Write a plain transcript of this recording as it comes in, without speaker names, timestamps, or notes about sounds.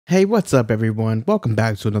Hey, what's up everyone? Welcome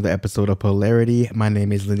back to another episode of Polarity. My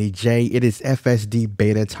name is Lenny J. It is FSD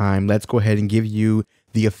Beta time. Let's go ahead and give you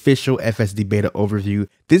the official FSD Beta overview.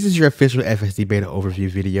 This is your official FSD Beta overview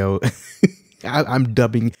video. I'm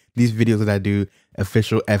dubbing these videos that I do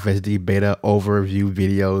official FSD Beta overview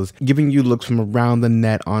videos, giving you looks from around the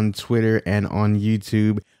net on Twitter and on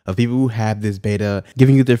YouTube of people who have this beta,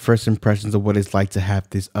 giving you their first impressions of what it's like to have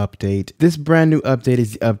this update. This brand new update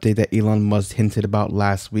is the update that Elon Musk hinted about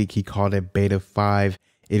last week. He called it Beta 5.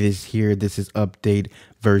 It is here. This is update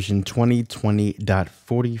version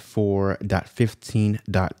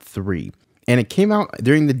 2020.44.15.3. And it came out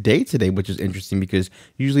during the day today, which is interesting because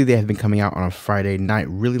usually they have been coming out on a Friday night,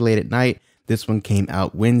 really late at night. This one came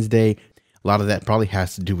out Wednesday. A lot of that probably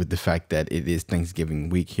has to do with the fact that it is Thanksgiving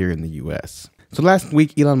week here in the US. So last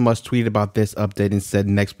week, Elon Musk tweeted about this update and said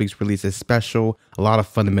next week's release is special, a lot of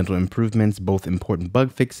fundamental improvements, both important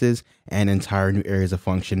bug fixes and entire new areas of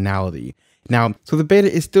functionality. Now, so the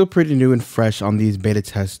beta is still pretty new and fresh on these beta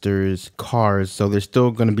testers' cars, so there's still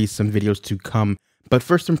going to be some videos to come. But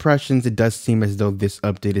first impressions, it does seem as though this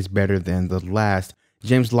update is better than the last.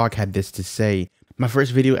 James Locke had this to say: "My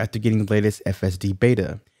first video after getting the latest FSD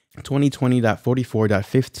Beta.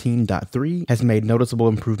 2020.44.15.3 has made noticeable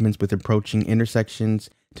improvements with approaching intersections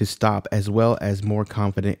to stop, as well as more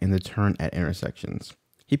confident in the turn at intersections."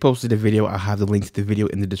 He posted a video. I'll have the link to the video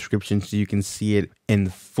in the description so you can see it in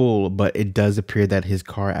full, but it does appear that his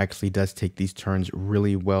car actually does take these turns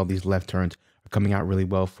really well. These left turns are coming out really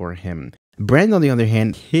well for him. Brandon, on the other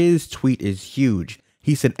hand, his tweet is huge.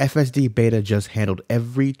 He said FSD Beta just handled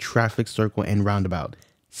every traffic circle and roundabout.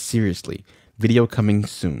 Seriously. Video coming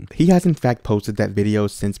soon. He has in fact posted that video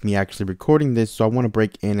since me actually recording this, so I want to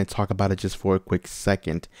break in and talk about it just for a quick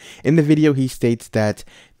second. In the video, he states that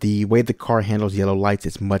the way the car handles yellow lights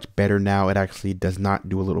is much better now. It actually does not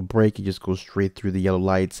do a little brake. It just goes straight through the yellow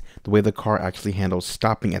lights. The way the car actually handles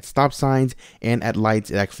stopping at stop signs and at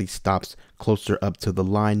lights, it actually stops closer up to the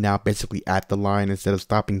line now, basically at the line instead of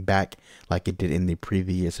stopping back like it did in the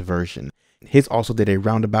previous version. His also did a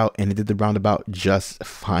roundabout, and it did the roundabout just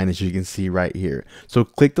fine, as you can see right here. So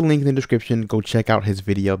click the link in the description, go check out his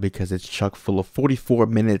video because it's chock full of 44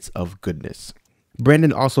 minutes of goodness.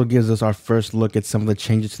 Brandon also gives us our first look at some of the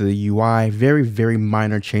changes to the UI. Very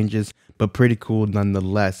minor changes, but pretty cool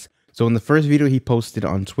nonetheless. So in the first video he posted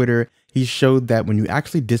on Twitter, he showed that when you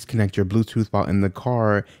actually disconnect your Bluetooth while in the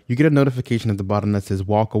car, you get a notification at the bottom that says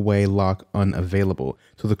walk away lock unavailable.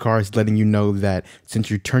 So the car is letting you know that since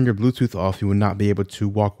you turned your Bluetooth off, you will not be able to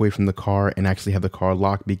walk away from the car and actually have the car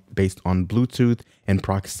locked based on Bluetooth and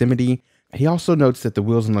proximity. He also notes that the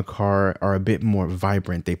wheels on the car are a bit more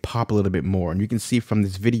vibrant. They pop a little bit more. And you can see from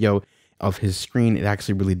this video of his screen, it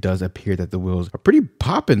actually really does appear that the wheels are pretty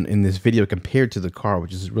popping in this video compared to the car,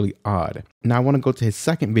 which is really odd. Now I want to go to his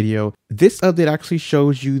second video. This update actually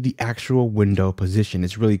shows you the actual window position.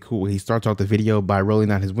 It's really cool. He starts off the video by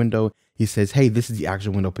rolling out his window. He says, hey, this is the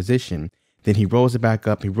actual window position. Then he rolls it back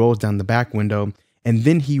up. He rolls down the back window, and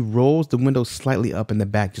then he rolls the window slightly up in the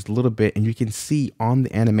back just a little bit. And you can see on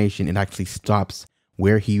the animation, it actually stops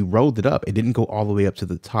where he rolled it up. It didn't go all the way up to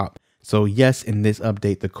the top. So yes, in this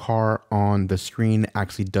update, the car on the screen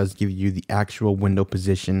actually does give you the actual window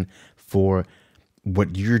position for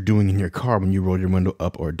what you're doing in your car when you roll your window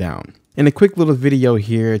up or down. In a quick little video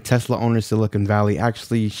here, Tesla owner Silicon Valley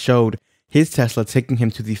actually showed his Tesla taking him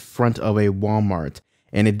to the front of a Walmart,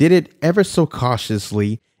 and it did it ever so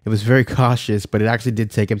cautiously. It was very cautious, but it actually did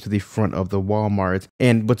take him to the front of the Walmart.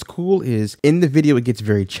 And what's cool is in the video, it gets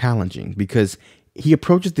very challenging because he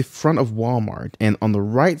approaches the front of Walmart, and on the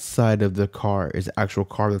right side of the car is the actual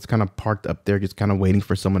car that's kind of parked up there, just kind of waiting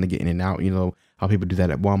for someone to get in and out. You know how people do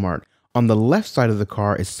that at Walmart. On the left side of the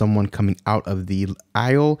car is someone coming out of the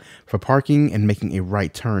aisle for parking and making a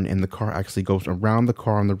right turn, and the car actually goes around the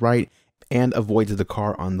car on the right and avoids the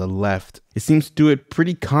car on the left. It seems to do it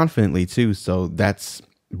pretty confidently too, so that's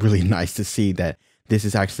really nice to see that this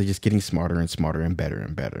is actually just getting smarter and smarter and better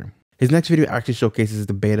and better. His next video actually showcases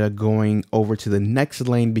the beta going over to the next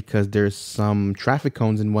lane because there's some traffic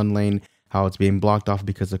cones in one lane, how it's being blocked off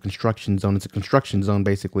because of construction zone. It's a construction zone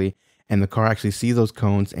basically, and the car actually sees those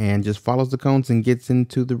cones and just follows the cones and gets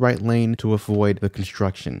into the right lane to avoid the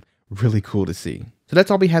construction. Really cool to see. So that's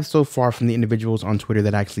all we have so far from the individuals on Twitter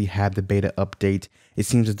that actually had the beta update. It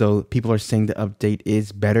seems as though people are saying the update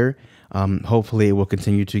is better. Hopefully it will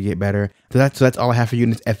continue to get better. So that's all I have for you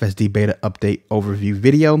in this FSD Beta update overview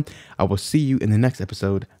video. I will see you in the next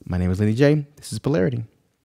episode. My name is Lenny J. This is Polarity.